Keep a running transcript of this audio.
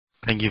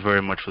Thank you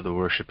very much for the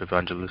worship,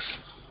 Evangelist.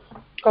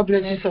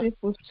 Merci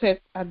pour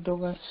cette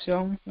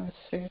adoration, ma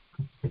sœur.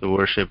 The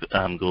worship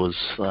goes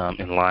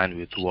in line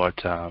with what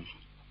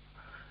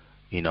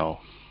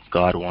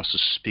God wants to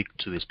speak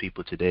to His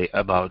people today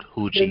about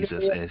who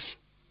Jesus is.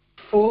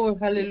 Oh,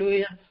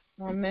 hallelujah.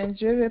 Amen.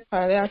 Je vais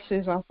parler à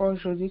ces enfants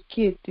aujourd'hui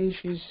qui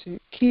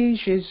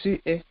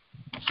Jésus est.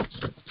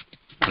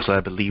 So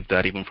I believe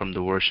that even from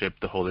the worship,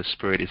 the Holy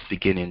Spirit is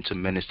beginning to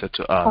minister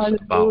to us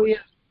about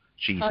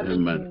Jesus.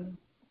 Amen.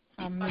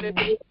 Amen.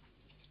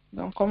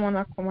 Donc, comme on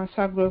a commencé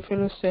à glorifier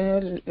le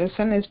Seigneur, le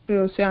Saint-Esprit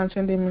aussi est en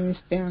train de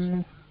ministrer en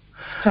nous.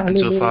 And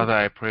so, Father,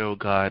 I pray, oh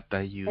God,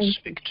 that you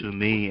speak to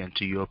me and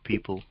to your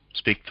people.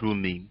 Speak through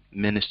me.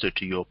 Minister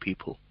to your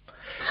people.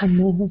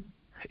 Amen.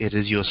 It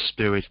is your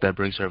Spirit that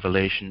brings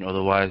revelation.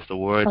 Otherwise, the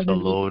words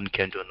alone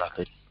can do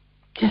nothing.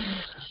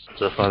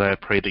 So, Father, I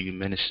pray that you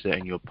minister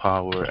in your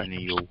power and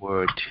in your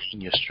word,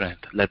 in your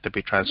strength. Let there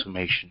be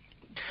transformation.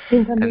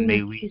 And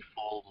may we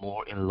fall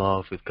more in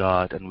love with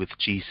God and with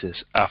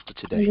Jesus after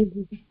today.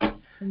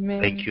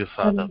 Amen. Thank you,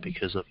 Father,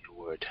 because of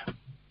your word.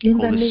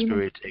 Holy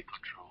Spirit, take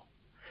control.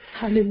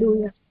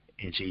 Hallelujah.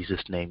 In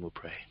Jesus' name we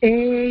pray.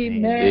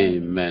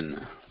 Amen.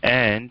 Amen.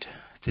 And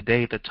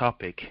today the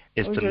topic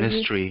is the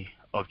mystery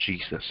of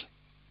Jesus.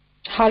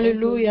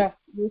 Hallelujah.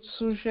 Le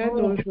sujet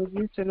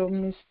d'aujourd'hui, c'est le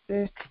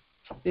mystère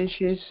de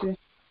Jésus.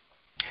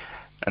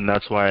 And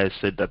that's why I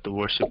said that the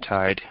worship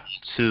tied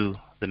to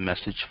the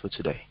message for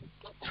today.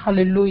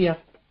 Hallelujah.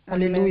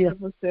 Hallelujah.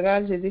 Pour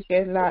cela, je dis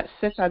que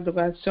cette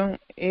adoration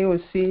est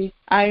aussi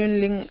à une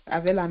ligne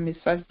avec le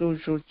message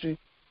d'aujourd'hui.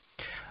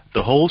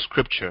 The whole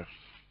scripture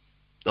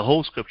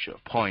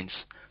points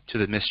to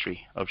the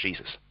mystery of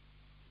Jesus.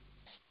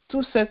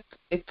 Toute cette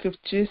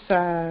écriture,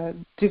 ça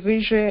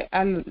dirige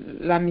à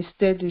la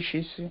mystère de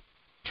Jésus.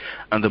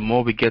 And the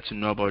more we get to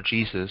know about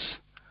Jesus,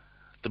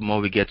 the more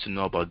we get to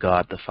know about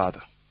God the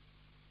Father.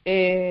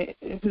 Et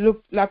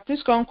la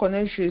plus qu'on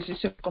connaît Jésus,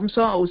 c'est comme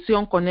ça aussi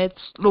on connaît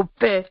le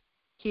Père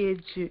qui est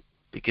Dieu.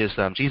 Because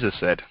Jesus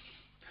said,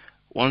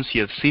 once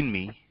you have seen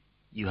me,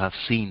 you have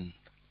seen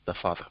the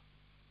Father.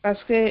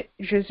 Parce que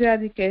Jésus a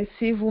dit que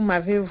si vous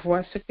m'avez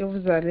vu, c'est que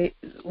vous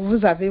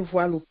avez vu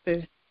le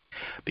Père.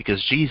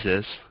 Because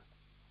Jesus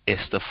is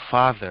the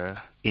Father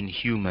in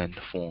human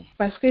form.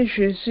 Parce que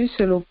Jésus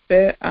c'est le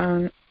Père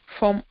en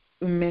forme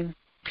humaine.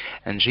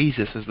 And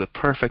Jesus is the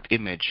perfect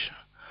image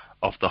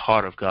of the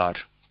heart of God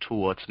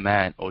towards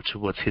man or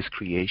towards his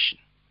creation.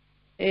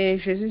 Et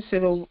Jésus c'est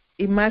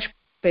l'image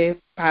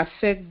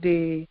parfaite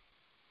de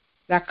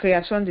la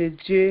création de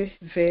Dieu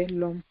vers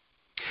l'homme.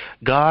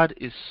 God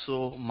is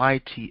so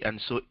mighty and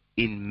so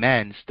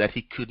immense that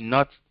he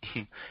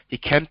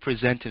can't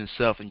present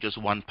himself in just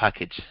one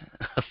package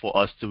for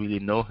us to really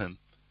know him.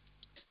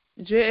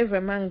 Dieu est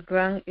vraiment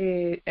grand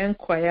et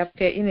incroyable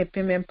qu'il ne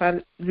peut même pas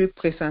lui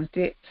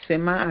présenter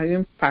seulement à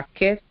un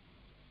paquet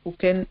pour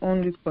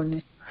qu'on lui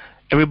connaisse.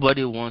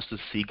 Everybody wants to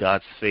see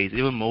God's face.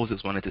 Even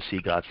Moses wanted to see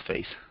God's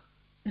face.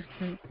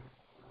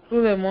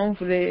 Tout le monde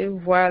voulait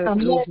voir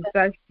le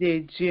visage de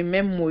Dieu,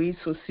 même Moïse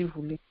aussi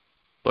voulait.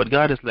 But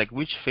God is like,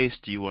 which face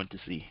do you want to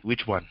see?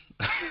 Which one?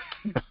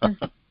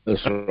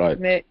 That's right.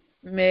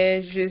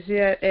 Mais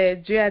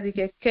Dieu a dit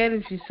que quel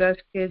visage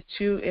que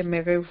tu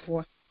aimerais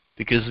voir.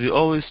 Because we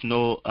always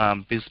know,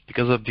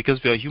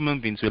 because we are human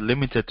beings, we're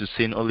limited to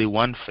seeing only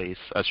one face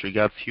as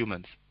regards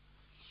humans.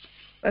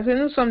 Parce que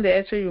nous sommes des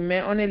êtres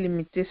humains, on est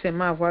limité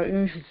seulement à voir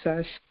un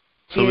visage.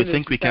 So we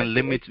think we can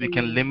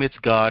limit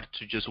God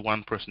to just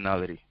one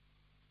personality.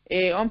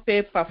 Et on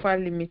peut parfois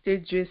limiter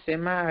Dieu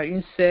seulement à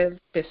une seule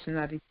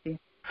personnalité.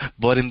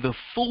 But in the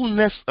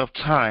fullness of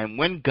time,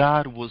 when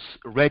God was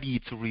ready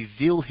to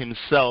reveal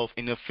himself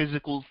in a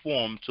physical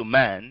form to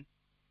man,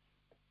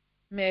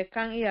 mais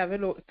quand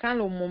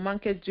le moment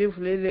que Dieu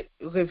voulait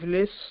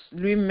révéler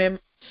lui-même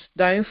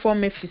dans une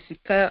forme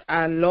physique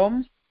à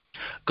l'homme,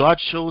 God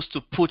chose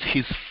to put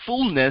his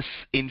fullness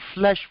in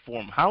flesh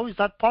form. How is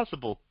that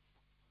possible?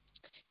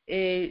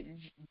 Et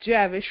Dieu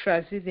avait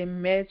choisi de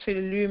mettre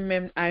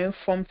lui-même à une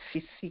forme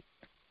physique.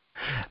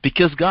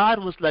 Because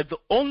God was like, the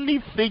only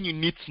thing you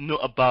need to know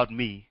about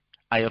me,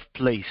 I have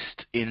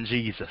placed in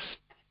Jesus.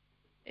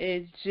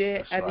 Et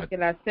Dieu a dit que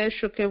la seule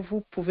chose que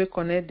vous pouvez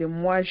connaître de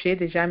moi, j'ai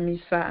déjà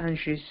mis ça en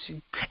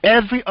Jésus.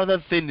 Every other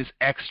thing is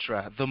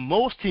extra. The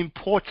most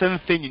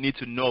important thing you need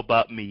to know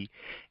about me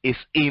is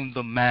in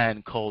the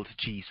man called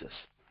Jesus.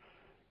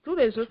 Toutes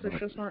les autres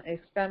choses sont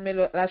extra, mais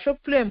la chose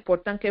plus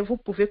importante que vous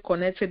pouvez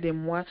connaître de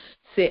moi,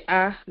 c'est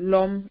à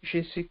l'homme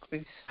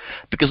Jésus-Christ.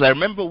 Because I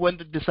remember when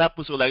the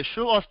disciples were like,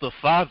 show us the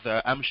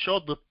Father, I'm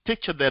sure the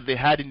picture that they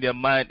had in their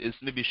mind is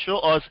maybe show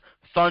us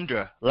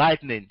thunder,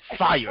 lightning,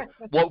 fire,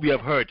 what we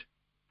have heard.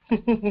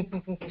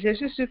 Je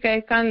suis sûr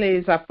que quand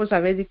les apôtres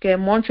avaient dit que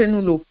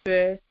montre-nous le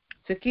Père,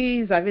 ce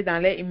qu'ils avaient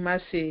dans leur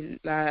image, c'est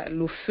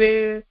le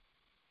feu,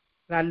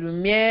 la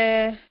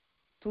lumière,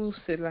 tout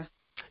cela.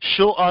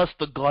 Show us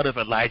the God of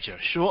Elijah.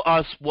 Show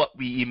us what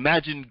we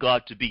imagine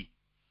God to be.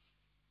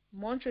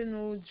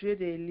 Montre-nous Dieu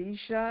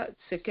d'Élisha,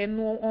 ce que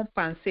nous on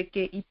pensait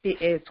qu'il peut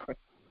être.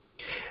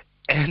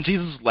 And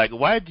Jesus is like,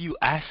 why do you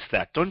ask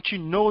that? Don't you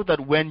know that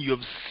when you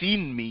have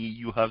seen me,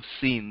 you have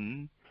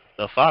seen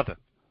the Father?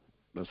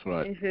 That's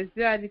right. Et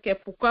Jésus a dit que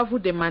pourquoi vous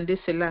demandez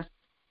cela?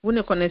 Vous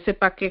ne connaissez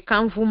pas que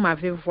quand vous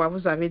m'avez vu,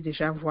 vous avez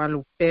déjà vu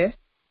le Père.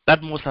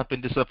 That must have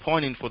been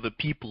disappointing for the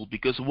people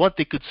because what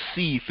they could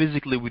see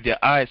physically with their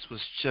eyes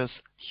was just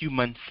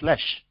human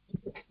flesh.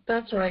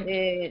 That's right.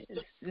 Et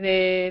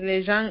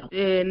les gens,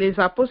 les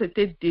apôtres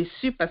étaient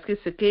déçus parce que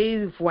ce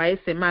qu'ils voyaient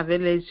seulement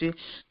avec les yeux,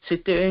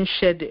 c'était une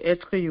chair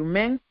d'être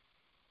humain.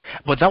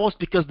 But that was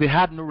because they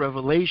had no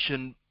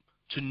revelation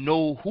to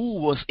know who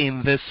was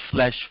in this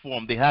flesh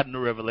form. They had no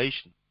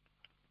revelation.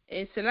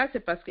 Et cela,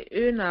 c'est parce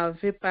qu'eux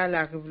n'avaient pas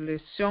la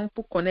révélation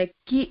pour connaître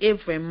qui est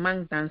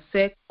vraiment dans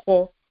ce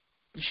corps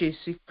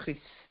Jésus-Christ.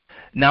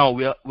 Now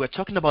we're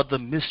talking about the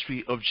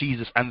mystery of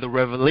Jesus and the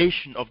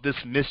revelation of this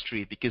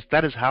mystery, because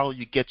that is how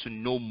you get to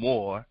know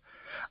more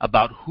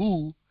about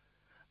who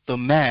the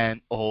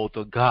man or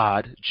the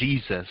God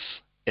Jesus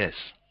is.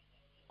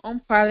 On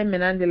parle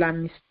maintenant de la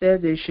mystère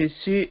de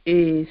Jésus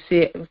et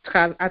c'est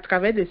à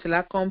travers de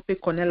cela qu'on peut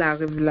connaître la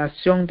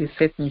révélation de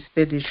cette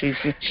mystère de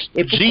Jésus.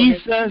 Et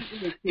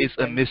Jesus is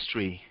a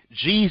mystery.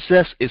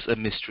 Jesus is a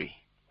mystery.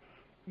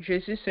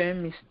 Jésus c'est un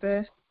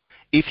mystère.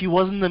 If he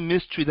wasn't a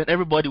mystery, then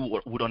everybody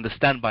would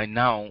understand by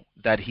now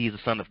that he is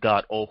the Son of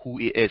God or who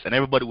he is, and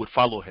everybody would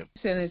follow him.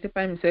 Ce n'était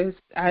pas un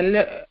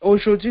mystère.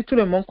 Aujourd'hui, tout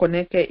le monde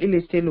connaît qu'il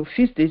était le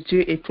Fils de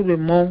Dieu et tout le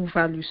monde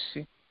va lui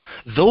suivre.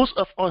 Those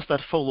of us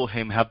that follow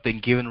him have been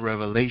given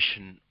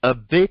revelation, a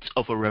bit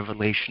of a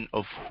revelation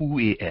of who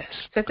he is.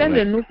 Certains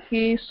de nous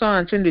qui sont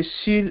en train de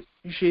suivre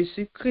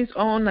Jésus-Christ,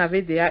 on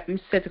avait déjà eu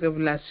cette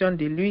révélation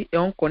de lui et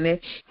on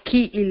connaît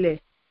qui il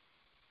est.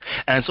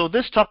 And so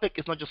this topic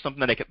is not just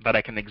something that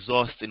I can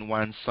exhaust in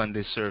one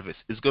Sunday service.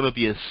 It's going to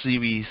be a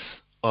series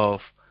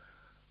of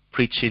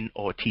preaching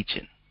or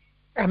teaching.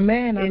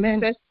 Amen,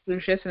 amen. Et ce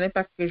sujet, ce n'est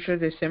pas quelque chose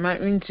de seulement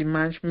une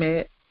dimanche,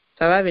 mais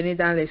ça va venir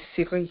dans les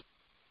séries.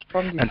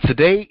 And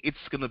today it's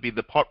going to be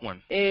the part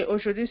 1. Et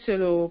aujourd'hui c'est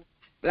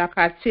la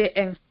partie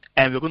 1.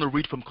 And we're going to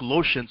read from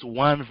Colossians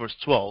 1 verse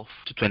 12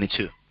 to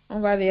 22. On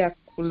va lire à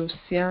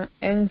Colossiens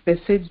 1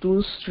 verset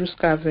 12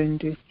 jusqu'à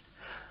 22.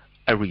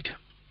 I read.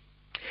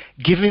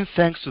 Giving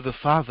thanks to the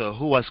Father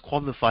who has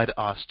qualified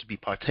us to be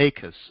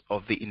partakers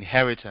of the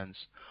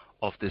inheritance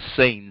of the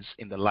saints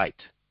in the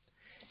light.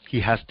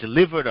 He has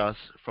delivered us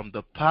from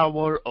the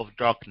power of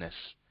darkness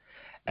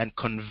and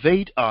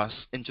conveyed us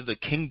into the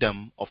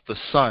kingdom of the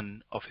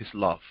Son of his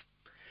love,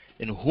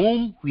 in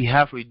whom we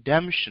have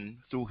redemption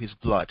through his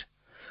blood,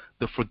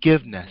 the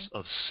forgiveness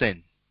of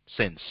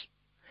sins.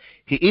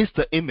 He is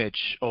the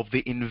image of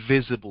the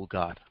invisible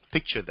God.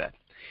 Picture that.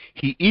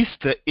 He is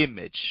the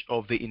image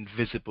of the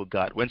invisible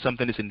God. When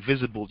something is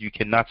invisible, you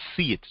cannot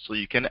see it. So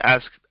you can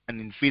ask an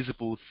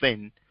invisible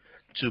thing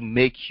to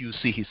make you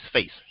see his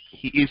face.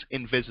 He is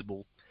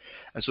invisible.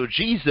 And so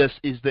Jesus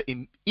is the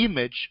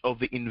image of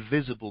the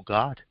invisible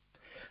God,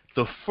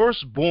 the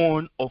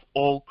firstborn of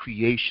all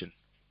creation.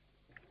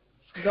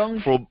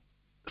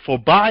 For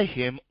by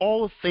him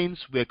all things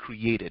were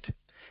created,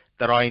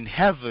 that are in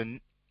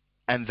heaven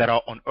and that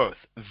are on earth,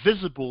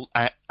 visible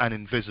and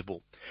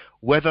invisible,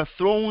 whether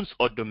thrones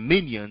or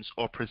dominions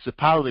or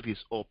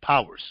principalities or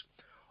powers.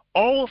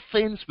 All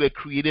things were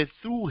created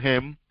through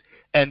him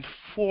and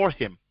for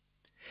him.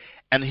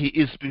 And he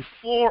is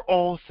before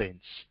all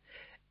things,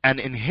 and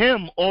in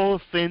him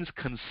all things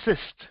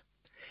consist.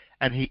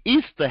 And he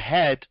is the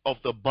head of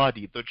the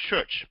body, the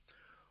church,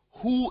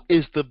 who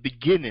is the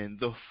beginning,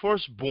 the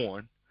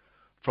firstborn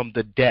from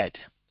the dead,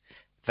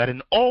 that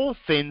in all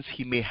things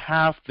he may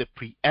have the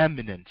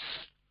preeminence.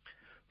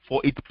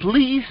 For it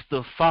pleased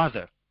the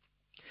Father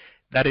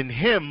that in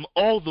him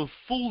all the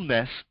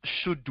fullness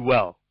should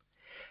dwell,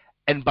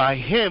 and by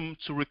him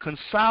to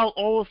reconcile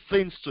all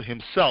things to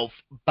himself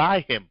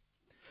by him,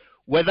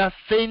 whether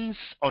things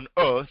on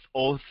earth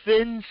or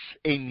things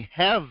in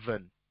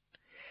heaven,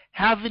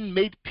 having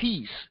made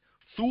peace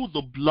through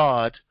the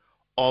blood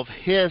of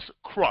his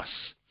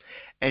cross.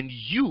 And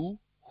you,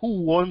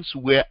 who once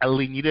were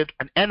alienated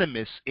and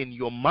enemies in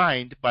your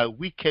mind by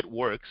wicked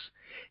works,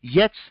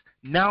 yet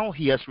now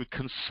he has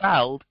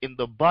reconciled in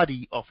the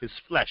body of his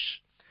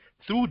flesh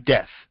through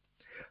death,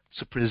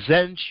 to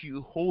present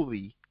you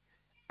holy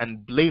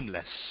and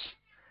blameless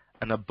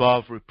and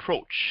above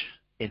reproach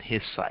in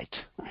his sight.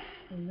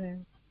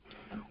 Amen.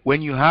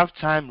 When you have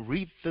time,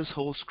 read this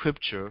whole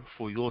scripture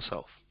for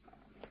yourself.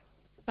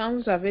 Quand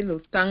vous avez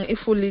le temps, il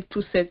faut lire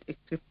toute cette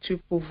écriture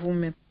pour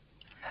vous-même.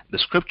 The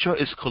scripture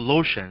is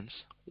Colossians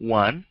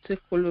 1, C'est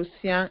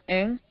Colossiens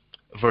 1,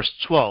 verse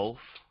 12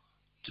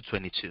 to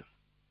 22.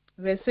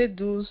 verset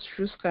 12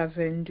 jusqu'à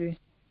 22.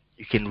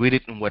 You can read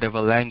it in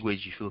whatever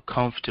language you feel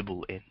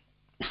comfortable in.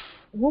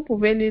 Vous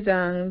pouvez lire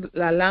dans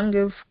la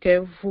langue que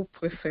vous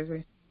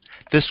préférez.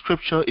 This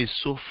scripture is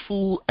so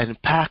full and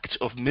packed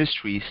of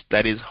mysteries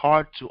that is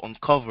hard to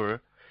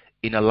uncover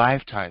in a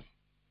lifetime.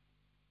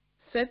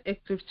 Cette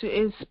écriture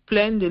est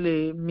pleine de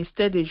les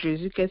mystères de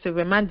Jésus que c'est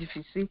vraiment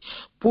difficile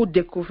pour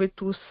découvrir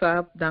tout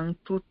ça dans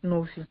toutes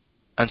nos vies.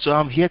 And so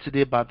I'm here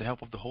today by the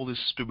help of the Holy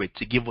Spirit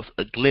to give us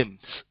a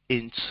glimpse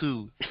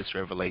into this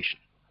revelation.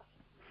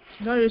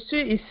 Donc, je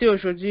suis ici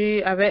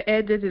aujourd'hui avec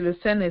aide de le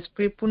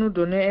Saint-Esprit pour nous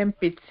donner un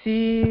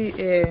petit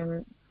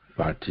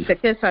ce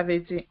que ça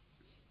veut dire.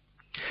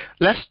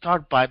 Let's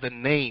start by the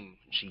name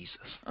Jesus.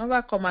 On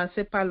va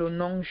commencer par le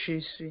nom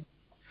Jésus.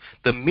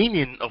 The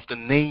meaning of the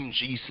name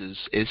Jesus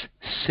is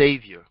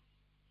Savior.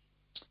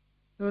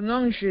 Le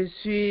nom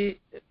Jésus,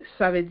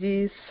 ça veut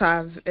dire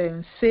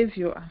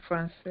Savior en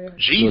français.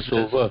 Jesus,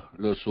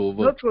 le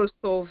sauveur. Notre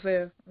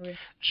sauveur. Oui.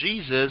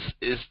 Jesus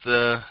is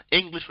the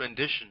English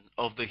rendition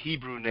of the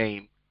Hebrew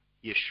name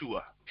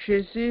Yeshua.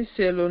 Jésus,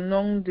 c'est le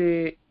nom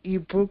de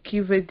Hébreu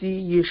qui veut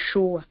dire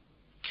Yeshua.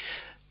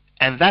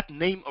 And that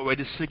name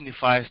already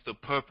signifies the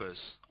purpose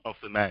of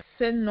the man.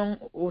 Ce nom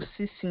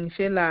aussi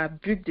signifie la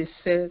but de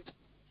cette.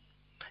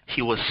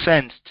 He was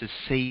sent to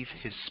save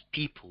his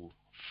people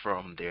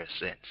from their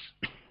sins.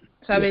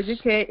 Ça veut dire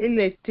qu'il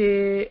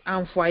était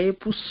envoyé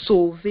pour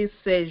sauver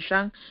ces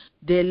gens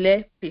de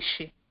leurs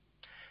péchés.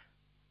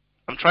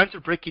 I'm trying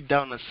to break it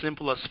down as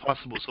simple as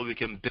possible so we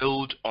can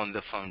build on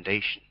the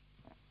foundation.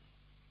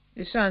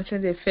 Je suis en train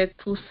de faire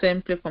tout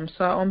simple comme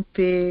ça, on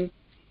peut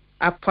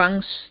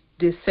apprendre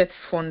de cette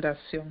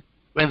fondation.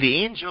 When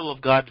the angel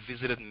of God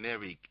visited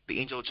Mary, the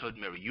angel told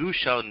Mary, "You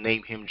shall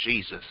name him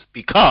Jesus,"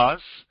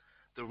 because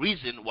the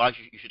reason why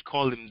you should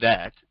call him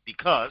that,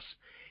 because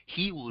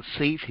he will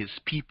save his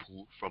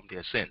people from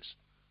their sins.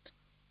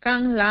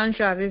 Quand l'ange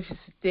avait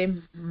visité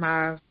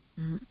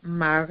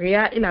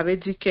Maria, il avait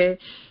dit que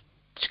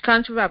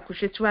quand tu vas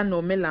accoucher, tu vas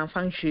nommer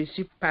l'enfant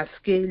Jésus parce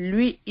que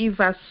lui, il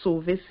va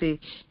sauver ces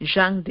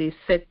gens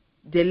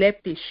de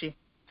leurs péchés.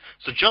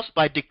 So just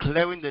by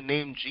declaring the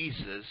name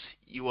Jesus,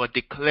 you are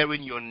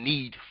declaring your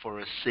need for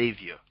a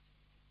Savior.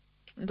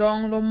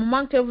 Donc, le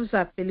moment que vous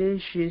appelez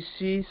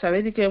Jésus, ça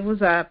veut dire que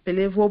vous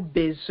appelez vos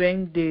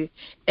besoins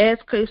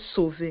d'être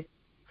sauvés.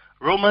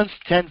 Romans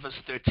 10 verse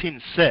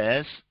 13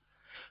 says,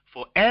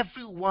 "For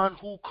everyone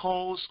who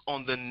calls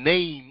on the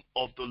name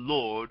of the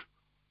Lord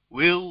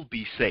will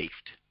be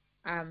saved."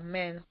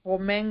 Amen.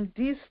 Romains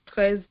 10,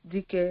 13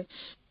 dit que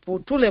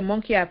pour tout le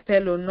monde qui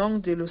appelle au nom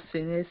de le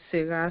Seigneur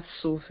sera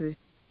sauvé.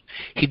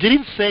 He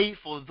didn't say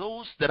for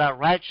those that are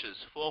righteous,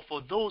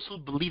 for those who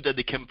believe that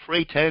they can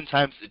pray 10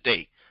 times a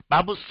day.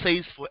 Bible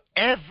says for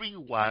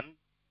everyone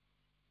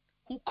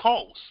who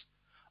calls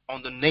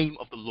on the name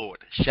of the Lord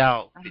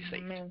shall be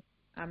saved. Amen.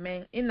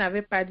 Amen. Il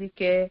n'avait pas dit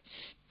que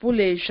pour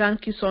les gens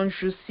qui sont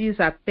justes,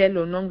 s'ils appellent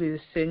au nom du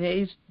Seigneur,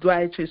 ils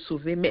doivent être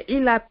sauvés. Mais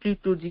il a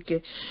plutôt dit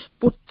que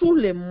pour tout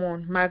le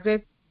monde,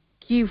 malgré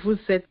qui vous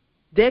êtes,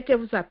 dès que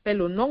vous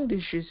appelez au nom de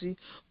Jésus,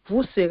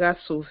 vous serez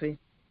sauvés.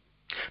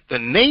 The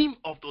name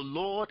of the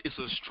Lord is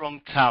a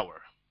strong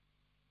tower.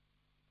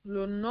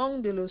 Le nom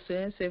de le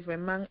Seigneur, c'est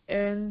vraiment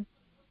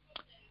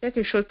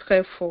quelque chose de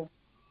très fort.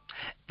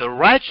 The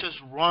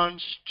righteous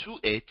runs to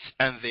it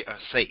and they are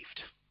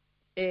saved.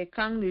 Et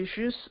quand les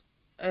justes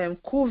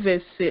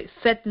couvrent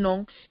cet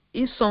nom,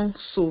 ils sont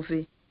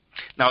sauvés.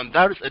 Now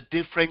that is a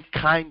different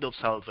kind of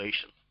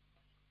salvation.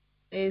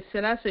 Et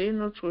cela, c'est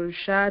une autre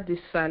genre de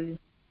salut.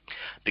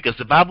 Because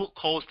the Bible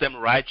calls them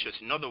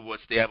righteous. In other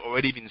words, they have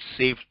already been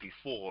saved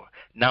before.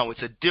 Now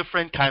it's a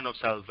different kind of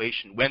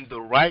salvation when the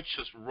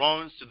righteous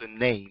runs to the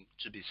name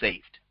to be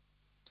saved.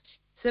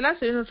 Cela,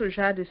 c'est une autre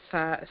genre de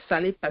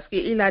salut parce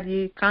qu'il a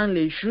dit quand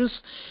les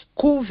justes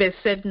couvrent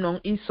cet nom,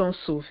 ils sont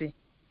sauvés.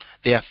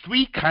 There are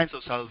three kinds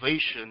of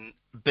salvation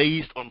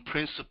based on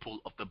principle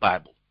of the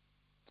Bible.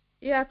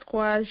 Il y a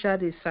trois genres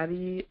de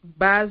salut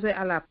basés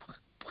à la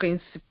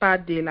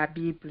principale de la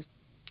Bible.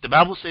 The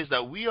Bible says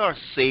that we are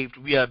saved,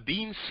 we are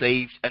being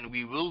saved, and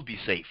we will be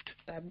saved.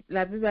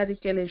 La Bible a dit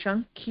que les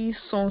gens qui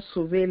sont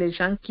sauvés, les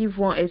gens qui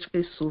vont être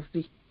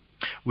sauvés.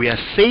 We are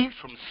saved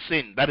from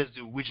sin. That is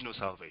the original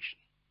salvation.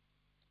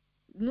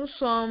 Nous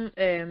sommes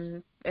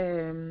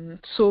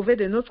sauvés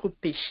de notre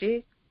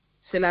péché.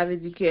 Cela veut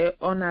dire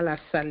qu'on a la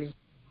salut.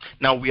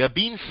 Now we are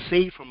being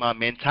saved from our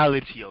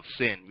mentality of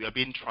sin. We are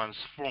being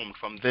transformed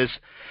from this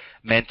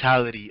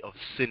mentality of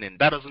sinning.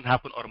 That doesn't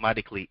happen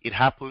automatically. It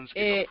happens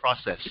in a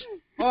process.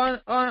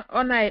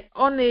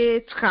 On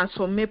est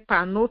transformé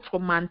par notre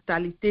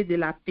mentalité de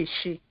la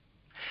péché.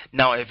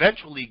 Now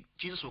eventually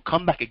Jesus will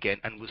come back again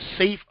and will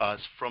save us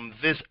from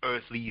this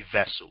earthly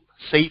vessel.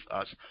 Save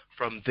us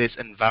from this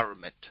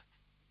environment.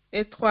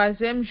 Et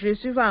troisième,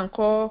 Jésus va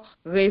encore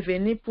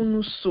revenir pour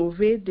nous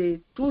sauver de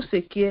tout ce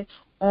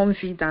qu'on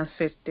vit dans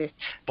cette terre.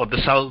 But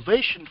the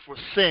salvation for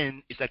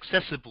sin is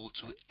accessible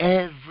to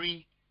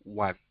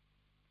everyone.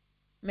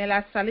 Mais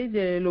la salut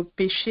de le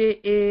péché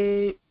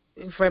est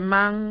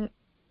vraiment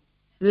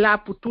là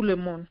pour tout le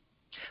monde.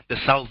 The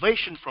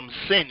salvation from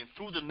sin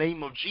through the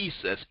name of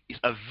Jesus is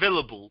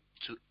available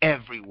to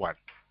everyone.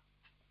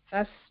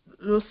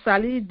 Le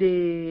salut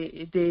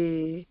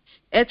de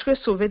être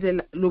sauvé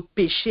de le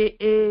péché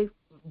est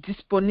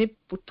disponible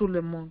pour tout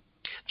le monde.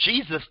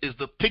 Jesus is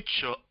the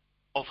picture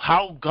of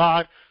how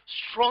God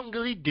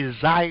strongly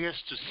desires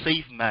to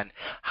save man,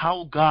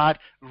 how God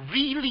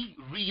really,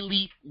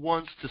 really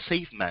wants to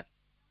save man.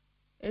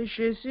 Et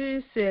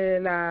Jésus, c'est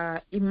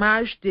la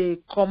image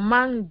de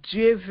comment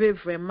Dieu veut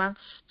vraiment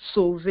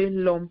sauver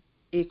l'homme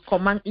et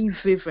comment il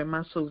veut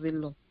vraiment sauver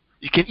l'homme.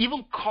 You can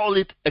even call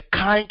it a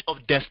kind of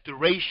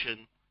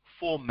desperation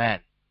for man.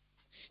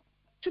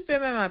 Tu peux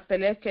même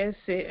appeler que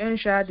c'est un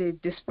genre de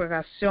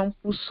desperation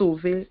pour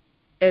sauver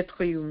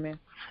l'être humain.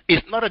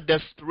 It's not a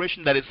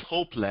desperation that is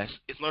hopeless.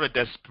 It's not a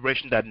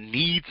desperation that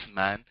needs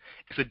man.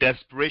 It's a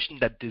desperation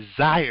that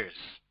desires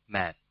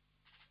man.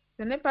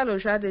 Ce n'est pas le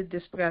genre de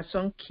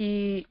desperation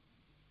qui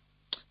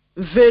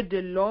veut de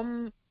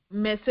l'homme,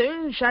 mais c'est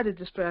un genre de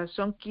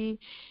desperation qui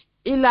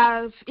il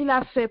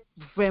a fait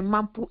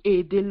vraiment pour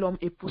aider l'homme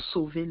et pour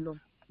sauver l'homme.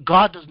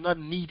 God does not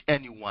need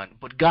anyone,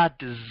 but God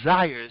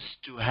desires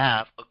to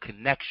have a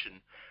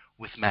connection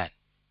with man.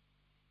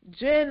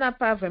 Dieu n'a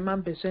pas vraiment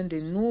besoin de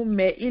nous,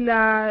 mais il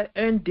a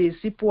un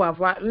désir pour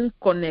avoir une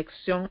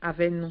connexion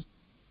avec nous.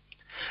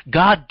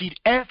 God did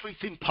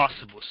everything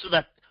possible so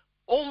that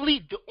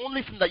the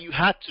only thing that you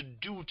had to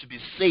do to be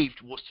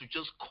saved was to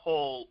just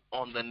call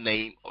on the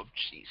name of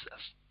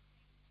Jesus.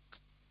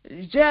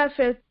 Dieu a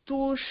fait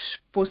tout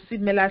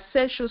possible, mais la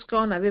seule chose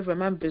qu'on avait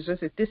vraiment besoin,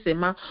 c'était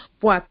seulement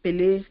pour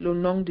appeler le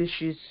nom de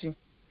Jésus.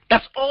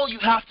 That's all you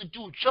have to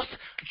do.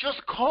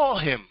 Just call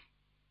him.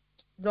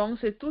 Donc,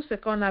 c'est tout ce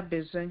qu'on a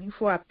besoin. Il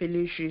faut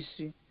appeler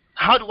Jésus.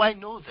 How do I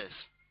know this?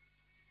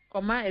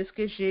 Comment est-ce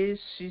que j'ai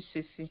su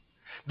ceci?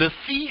 The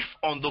thief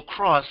on the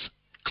cross,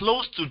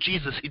 close to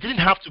Jesus, he didn't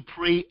have to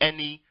pray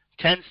any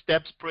 10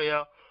 steps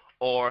prayer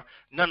or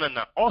no.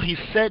 All he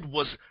said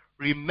was,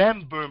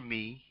 remember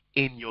me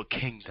in your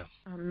kingdom.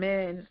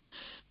 Amen.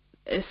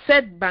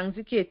 Cette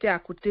bandit qui était à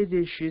côté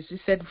de Jésus,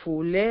 cette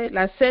volée,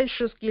 la seule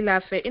chose qu'il a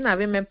fait, il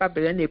n'avait même pas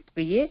besoin de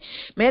prier,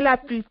 mais il a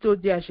plutôt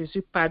dit à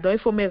Jésus, pardon, il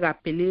faut me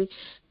rappeler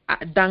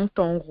dans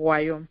ton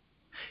royaume.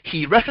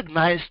 He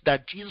recognized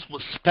that Jesus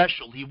was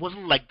special. He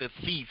wasn't like the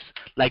thieves,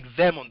 like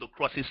them on the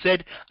cross. He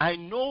said, I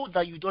know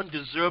that you don't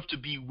deserve to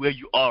be where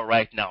you are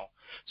right now.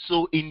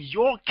 So in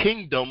your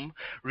kingdom,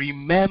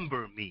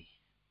 remember me.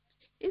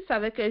 Il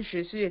savait que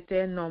Jésus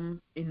était un homme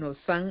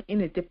innocent. Il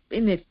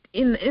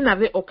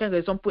n'avait aucune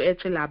raison pour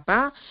être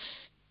là-bas,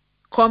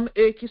 comme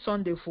eux qui sont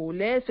des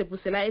voleurs. C'est pour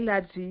cela qu'il a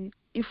dit,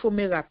 il faut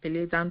me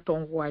rappeler dans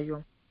ton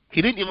royaume.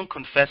 He didn't even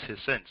confess his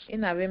sins. Il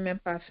n'avait même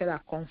pas fait la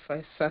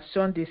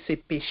confession de ses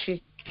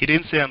péchés. He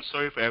didn't say, I'm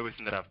sorry for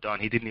everything that I've done.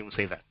 He didn't even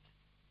say that.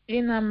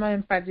 Il n'a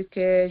même pas dit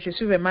que je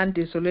suis vraiment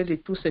désolé de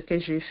tout ce que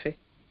j'ai fait.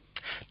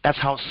 That's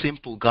how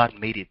simple God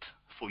made it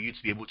for you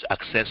to be able to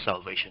access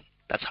salvation.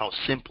 That's how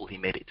simple he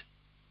made it.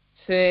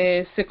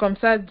 C'est comme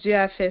ça Dieu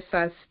a fait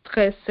ça,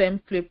 très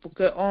simple pour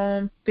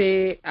qu'on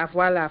puisse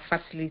avoir la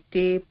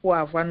facilité pour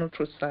avoir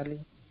notre salut.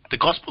 The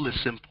gospel is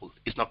simple.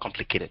 It's not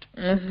complicated.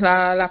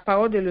 La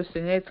parole de le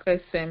Seigneur est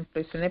très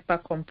simple, ce n'est pas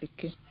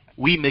compliqué.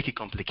 We make it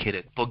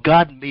complicated, but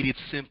God made it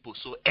simple,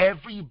 so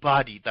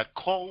everybody that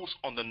calls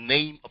on the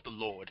name of the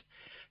Lord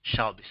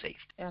shall be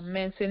saved.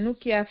 Amen. C'est nous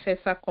qui a fait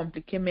ça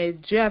compliqué, mais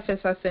Dieu a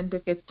fait ça simple,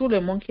 que tout le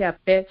monde qui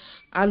appelle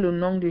à le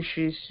nom de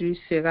Jésus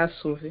sera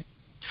sauvé.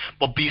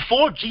 But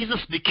before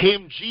Jesus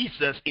became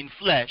Jesus in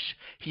flesh,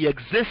 he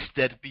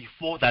existed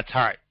before that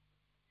time.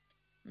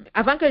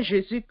 Avant que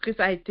Jésus-Christ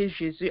a été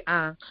Jésus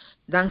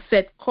dans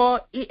cette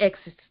corps, il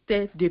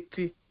existait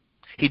depuis.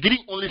 He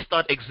didn't only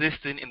start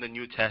existing in the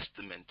New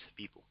Testament,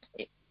 people.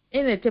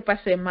 Il n'était pas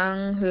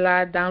seulement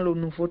là dans le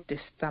Nouveau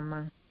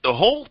Testament. The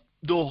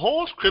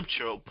whole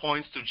scripture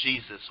points to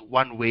Jesus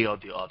one way or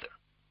the other.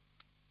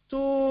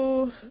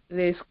 Toutes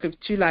les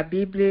scriptures, la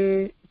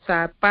Bible,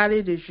 ça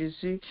parle de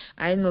Jésus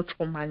à une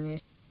autre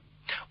manière.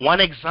 One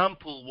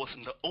example was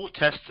in the Old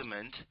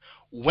Testament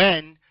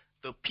when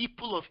the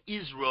people of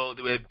Israel,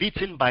 they were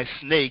bitten by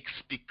snakes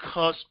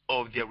because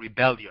of their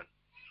rebellion.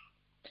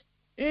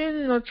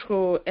 Une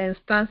autre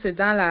instance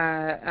dans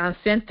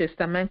l'Ancien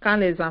Testament, quand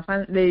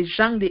les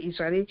gens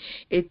d'Israël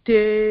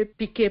étaient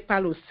piqués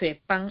par le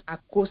serpent à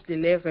cause de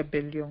leur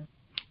rébellion.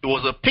 It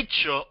was a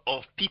picture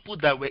of people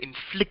that were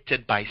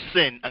inflicted by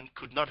sin and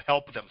could not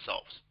help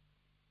themselves.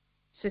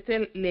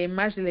 C'était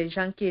l'image des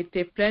gens qui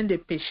étaient pleins de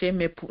péchés,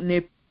 mais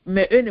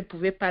eux ne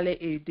pouvaient pas les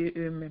aider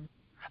eux-mêmes.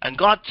 And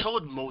God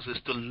told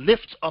Moses to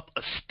lift up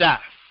a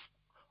staff,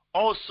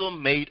 also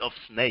made of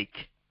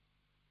snake.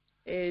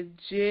 Et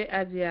Dieu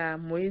a dit à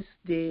Moïse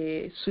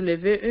de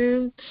soulever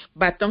un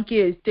bâton qui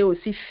était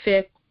aussi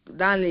fait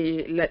dans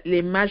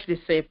l'image de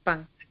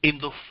serpent. In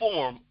the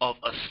form of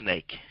a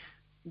snake.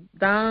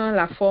 Dans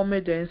la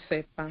forme d'un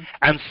serpent.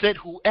 And said,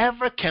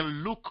 whoever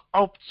can look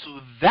up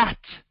to that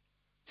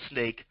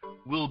snake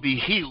will be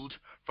healed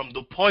from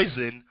the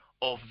poison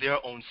of their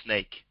own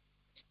snake.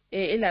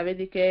 Et il avait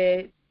dit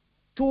que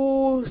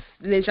tous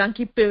les gens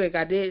qui peuvent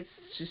regarder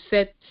sur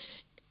cette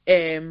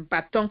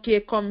bâton qui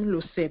est comme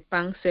le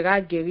serpent sera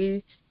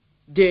guéri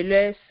de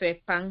leur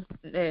serpent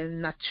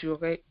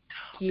naturel.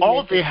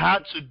 All they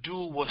had to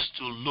do was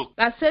to look.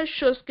 La seule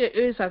chose que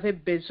eux avaient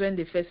besoin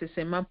de faire, c'est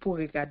seulement pour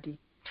regarder.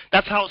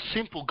 That's how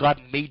simple God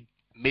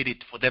made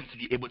it for them to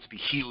be able to be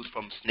healed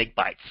from snake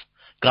bites.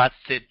 God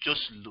said,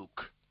 just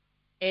look.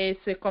 Et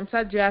c'est comme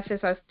ça Dieu a fait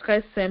ça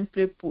très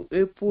simple pour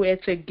eux pour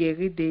être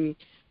guéris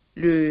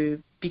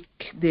le pic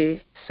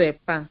des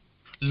serpents.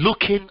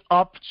 Looking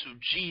up to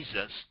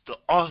Jesus, the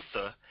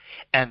author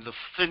and the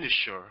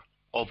finisher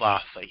of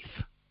our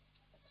faith.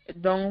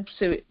 Donc,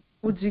 c'est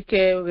pour dire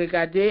que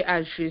regardez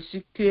à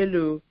Jésus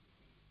que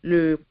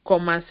le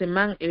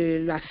commencement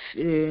et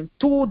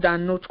tout dans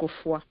notre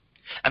foi.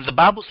 And the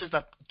Bible says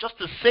that just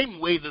the same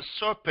way the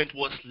serpent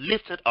was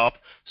lifted up,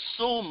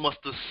 so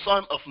must the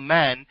Son of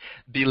Man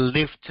be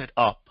lifted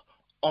up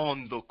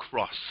on the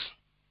cross.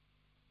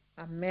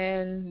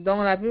 Amen.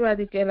 Donc la Bible a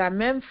dit que la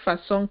même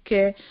façon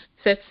que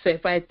cette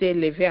serpent a été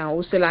élevée en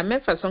haut, c'est la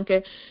même façon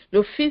que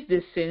le Fils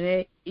du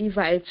Seigneur, il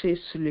va être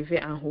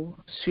soulevé en haut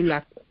sur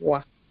la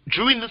croix.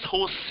 During this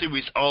whole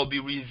series, I'll be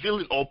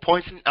revealing or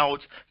pointing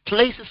out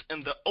places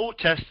in the Old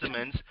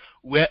Testament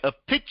where a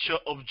picture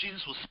of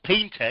Jesus was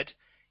painted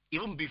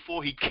even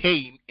before he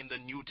came in the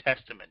New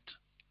Testament.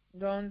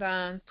 Donc,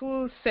 dans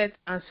tout cet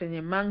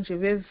enseignement, je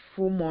vais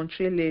vous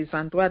montrer les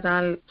endroits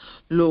dans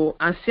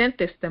l'Ancien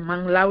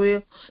Testament là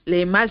où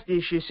l'image de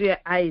Jésus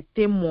a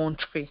été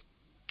montrée.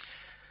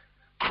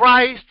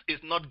 Christ is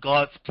not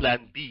God's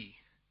plan B.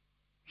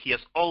 He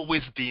has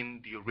always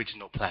been the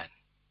original plan.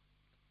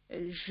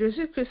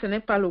 Jésus-Christ, ce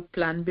n'est pas le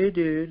plan B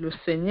de le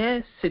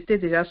Seigneur, c'était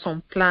déjà son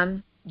plan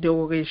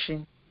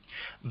d'origine.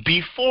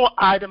 Before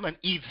Adam and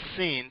Eve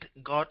sinned,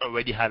 God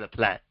already had a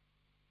plan.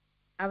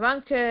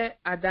 Avant que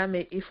Adam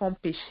et Eve ont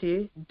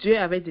péché, Dieu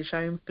avait déjà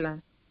un plan.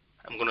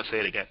 I'm going to say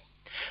it again.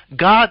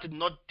 God did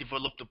not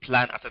develop the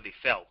plan after they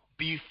fell.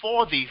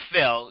 Before they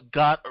fell,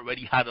 God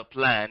already had a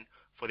plan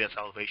for their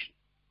salvation.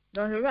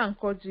 Donc, je vais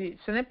encore dire,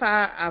 ce n'est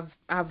pas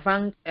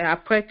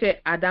après que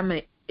Adam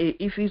et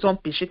Eve ils ont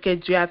péché que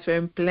Dieu a fait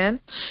un plan,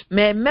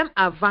 mais même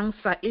avant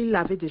ça, il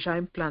avait déjà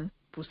un plan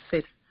pour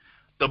cette.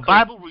 The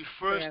Bible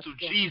refers to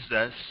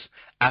Jesus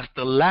as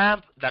the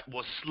lamb that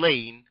was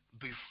slain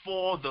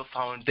before the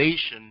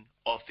foundation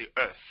of the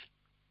earth.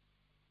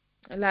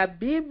 La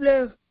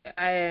Bible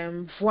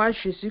voit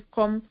Jésus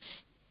comme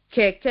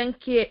quelqu'un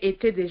qui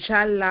était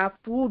déjà là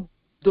pour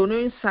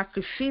donner un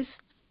sacrifice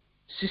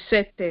sur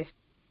cette terre.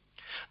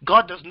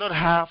 God does not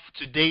have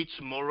today,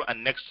 tomorrow,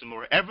 and next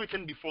tomorrow.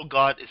 Everything before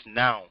God is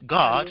now.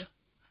 God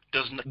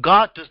does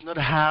not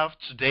have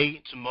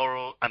today,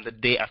 tomorrow, and the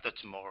day after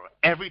tomorrow.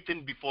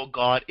 Everything before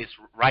God is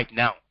right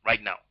now,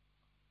 right now.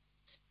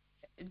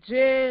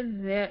 Dieu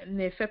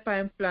ne fait pas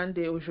un plan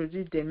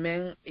d'aujourd'hui,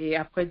 demain et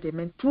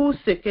après-demain. Tout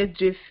ce que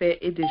Dieu fait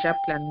est déjà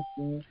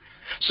planifié.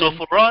 So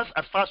for us,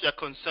 as far as we are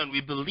concerned,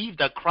 we believe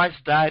that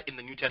Christ died in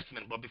the New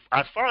Testament. But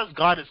as far as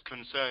God is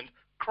concerned,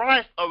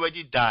 Christ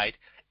already died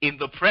in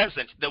the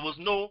present. There was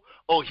no,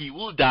 oh, he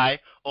will die,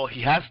 or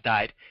he has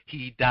died.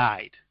 He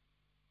died.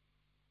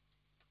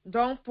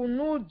 Donc, pour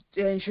nous,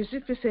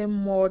 Jésus-Christ est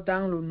mort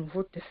dans le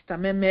Nouveau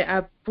Testament, mais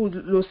pour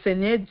le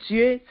Seigneur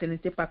Dieu, ce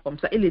n'était pas comme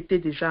ça. Il était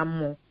déjà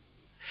mort.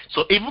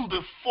 So even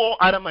before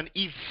Adam and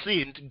Eve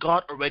sinned,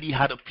 God already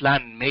had a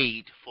plan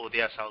made for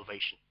their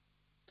salvation.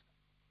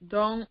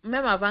 Donc,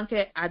 même avant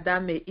que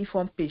Adam et Eve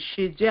ont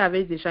péché, Dieu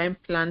avait déjà un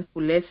plan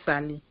pour les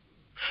salir.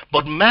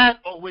 But man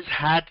always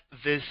had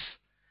this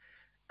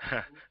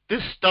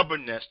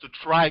stubbornness to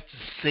try to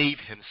save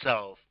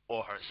himself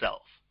or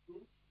herself.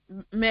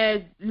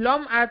 Mais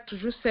l'homme a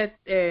toujours cette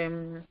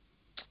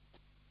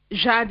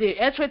genre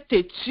d'être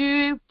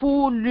têtu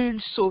pour lui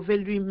sauver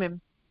lui-même.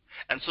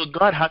 And so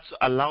God had to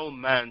allow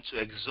man to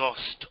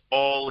exhaust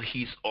all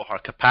his or her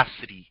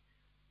capacity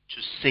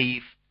to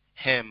save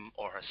him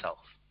or herself.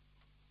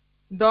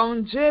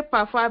 Donc Dieu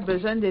parfois a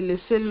besoin de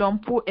laisser l'homme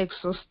pour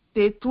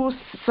exhauster toute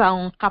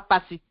sa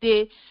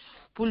capacité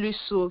pour lui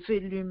sauver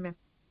lui-même.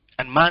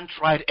 And man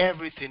tried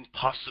everything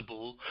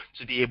possible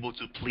to be able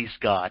to please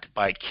God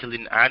by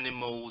killing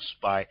animals,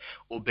 by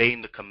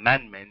obeying the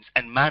commandments,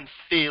 and man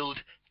failed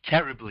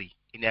terribly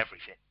in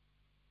everything.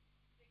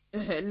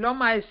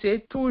 L'homme a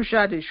essayé tout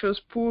genre de choses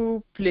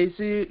pour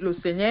plaisir le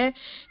Seigneur,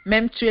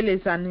 même tuer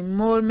les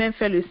animaux, même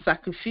faire le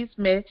sacrifice,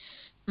 mais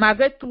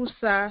malgré tout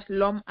ça,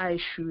 l'homme a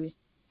échoué.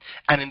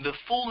 And in the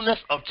fullness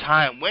of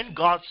time, when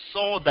God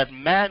saw that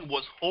man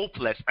was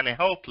hopeless and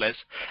helpless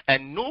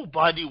and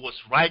nobody was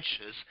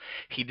righteous,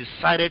 he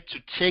decided to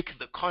take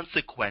the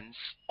consequence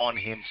on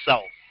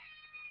himself.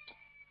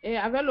 Et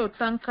avec le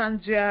temps, quand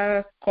Dieu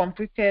a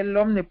compris que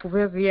l'homme ne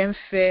pouvait rien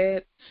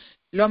faire,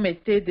 l'homme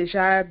était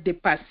déjà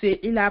dépassé,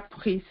 il a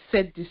pris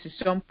cette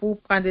décision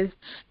pour prendre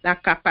la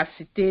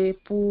capacité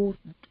pour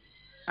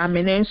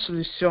amener une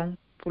solution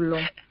pour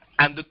l'homme.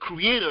 And the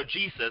Creator,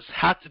 Jesus,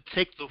 had to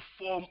take the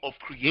form of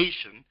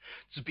creation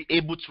to be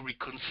able to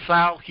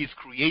reconcile his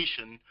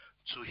creation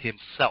to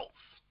himself.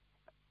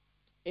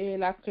 Et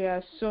la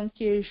création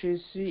qui est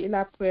Jésus, il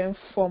a pris une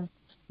forme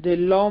de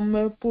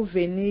l'homme pour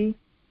venir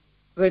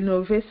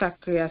rénover sa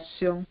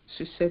création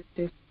sur cette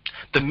terre.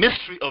 The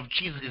mystery of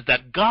Jesus is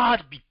that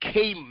God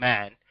became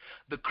man.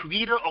 The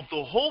creator of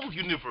the whole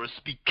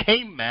universe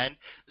became man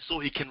so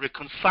he can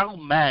reconcile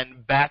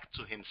man back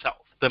to himself.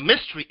 The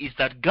mystery is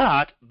that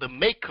God, the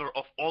maker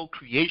of all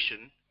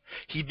creation,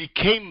 he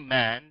became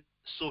man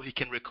so he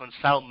can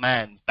reconcile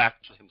man back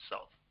to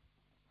himself.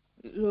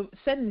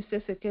 Cette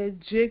mystère, c'est que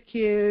Dieu,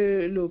 qui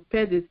est le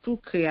Père de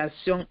toute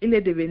création, il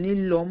est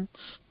devenu l'homme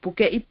pour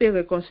qu'il puisse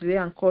réconcilier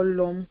encore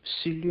l'homme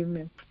sur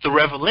lui-même. The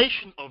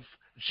revelation of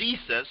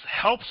Jesus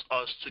helps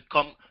us to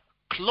come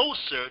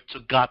closer to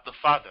God the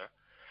Father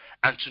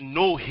and to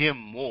know Him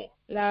more.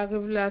 La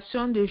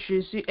révélation de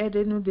Jésus aide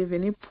nous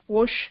devenir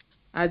proches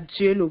à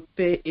Dieu le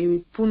Père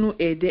et pour nous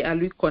aider à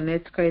lui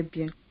connaître très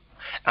bien.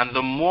 And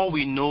the more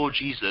we know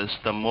Jesus,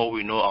 the more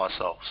we know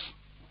ourselves.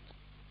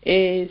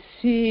 Et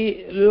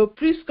si le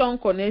plus qu'on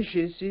connaît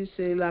Jésus,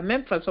 c'est la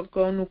même façon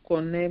qu'on nous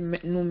connaît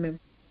nous-mêmes.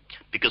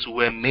 Because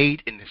we're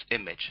made in His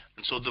image.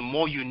 And so the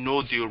more you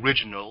know the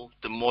original,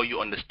 the more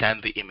you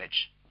understand the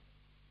image.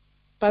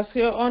 Parce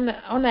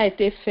qu'on a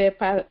été fait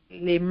par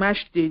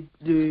l'image de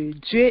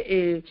Dieu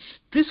et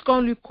plus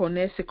qu'on lui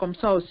connaît, c'est comme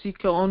ça aussi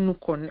qu'on nous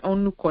connaît, on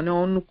nous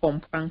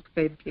comprend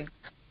très bien.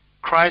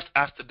 Christ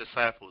asked the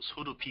disciples,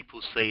 "Who do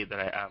people say that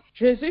I am?"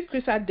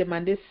 Jésus-Christ a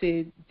demandé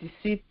ses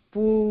disciples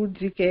pour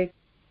dire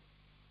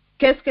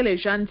qu'est-ce que les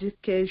gens disent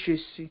que je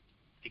suis.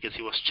 Because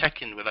He was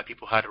checking whether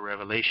people had a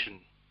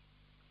revelation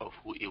of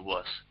who He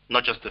was,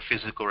 not just the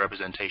physical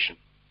representation.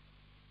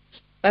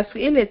 Parce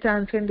qu'il était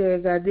en train de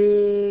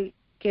regarder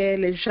que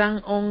les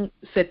gens ont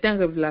certaines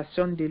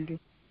révélations de lui.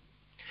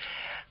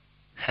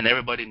 And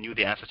everybody knew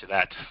the answer to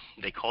that.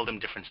 They called him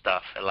different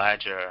stuff,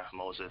 Elijah,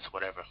 Moses,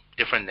 whatever,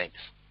 different names.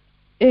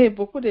 Et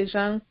beaucoup de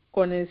gens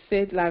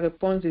connaissaient la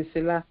réponse de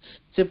cela.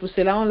 C'est pour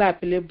cela qu'on l'a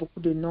appelé beaucoup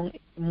de noms,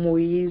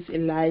 Moïse,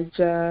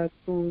 Elijah,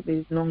 tous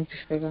des noms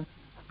différents.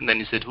 And then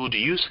he said, "Who do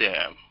you say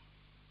I am?"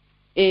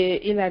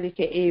 Et il a dit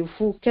que, et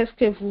vous, qu'est-ce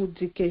que vous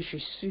dites que je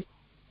suis?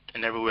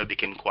 And everywhere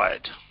became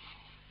quiet.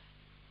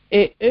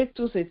 Et eux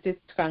tous étaient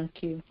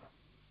tranquilles.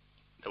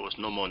 There was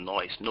no more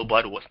noise.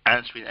 Nobody was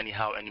answering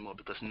anyhow anymore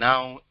because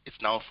now it's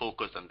now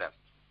focused on them.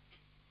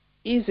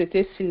 Ils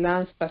étaient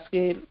silence parce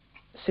que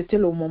c'était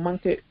le moment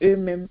que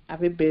eux-mêmes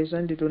avaient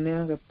besoin de donner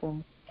une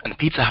réponse. And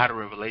Peter had a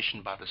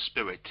revelation by the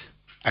Spirit,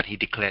 and he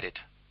declared it.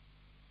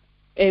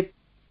 Et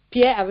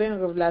Pierre avait une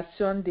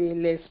révélation de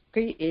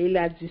l'esprit et il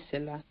a dit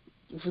cela.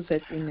 Vous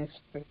êtes un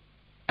esprit.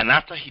 And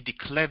after he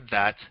declared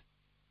that,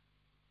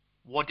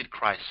 what did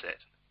Christ say?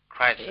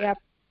 Christ said,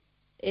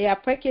 Et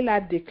après qu'il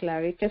a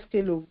déclaré, qu'est-ce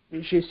que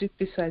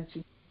Jésus-Christ a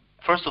dit?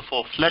 first of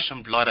all, flesh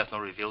and blood has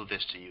not revealed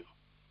this to you.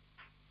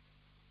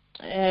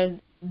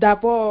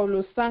 D'abord,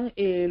 le sang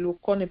et le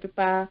corps ne peuvent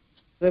pas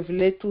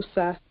révéler tout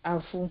ça à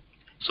vous.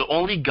 So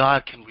only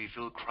God can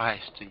reveal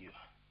Christ to you.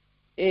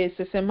 Et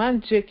c'est seulement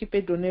Dieu qui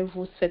peut donner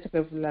vous cette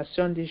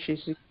révélation de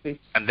Jésus-Christ.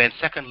 And then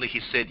secondly,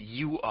 he said,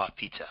 "You are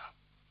Peter,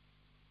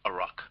 a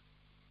rock."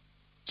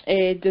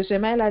 Et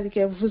deuxièmement, il a dit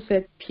que vous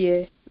êtes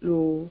Pierre,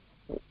 le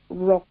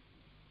roc.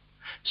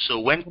 So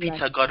when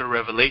Peter got a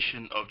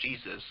revelation of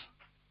Jesus,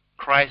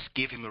 Christ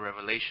gave him a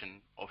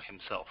revelation of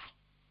himself.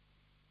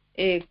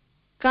 Et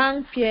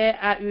quand Pierre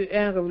a eu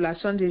une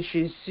révélation de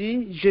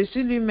Jésus,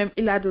 Jésus lui-même,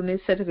 il a donné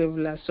cette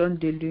révélation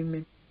de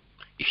lui-même.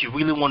 If you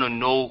really want to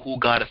know who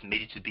God has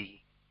made you to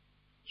be,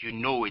 you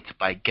know it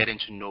by getting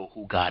to know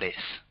who God is.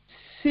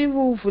 Si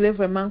vous voulez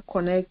vraiment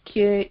connaître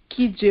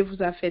qui Dieu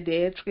vous a fait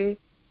d'être,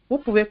 vous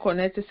pouvez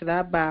connaître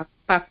cela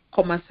par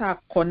commencer à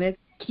connaître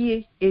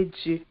qui est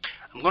Dieu.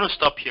 I'm going to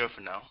stop here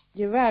for now.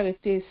 Je vais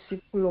arrêter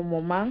ici pour le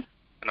moment.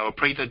 And I will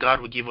pray that God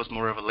will give us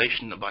more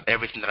revelation about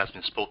everything that has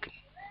been spoken.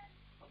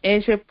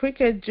 Et je prie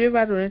que Dieu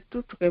va donner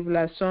toute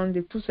révélation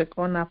de tout ce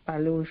qu'on a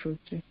parlé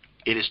aujourd'hui.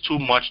 It is too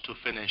much to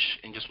finish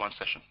in just one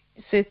session.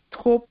 C'est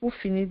trop pour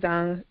finir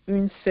dans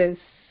une seule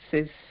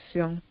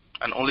session.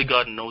 And only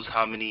God knows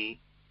how many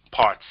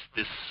parts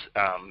this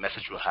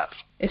message will have.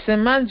 Et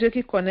seulement Dieu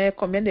qui connaît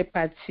combien de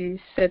parties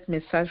cet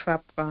message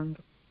va prendre.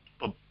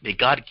 But may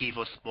God give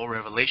us more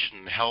revelation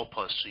and help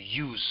us to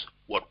use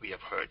what we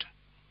have heard.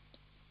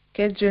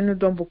 Que Dieu nous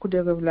donne beaucoup de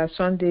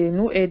révélations, de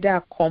nous aider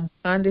à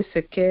comprendre ce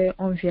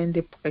qu'on vient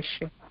de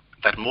prêcher.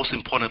 That most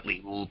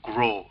importantly, we will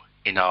grow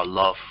in our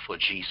love for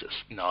Jesus,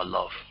 in our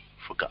love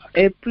for God.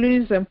 Et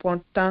plus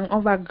important, on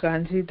va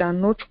grandir dans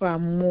notre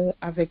amour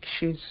avec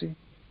Jésus.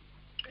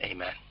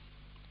 Amen.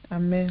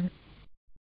 Amen.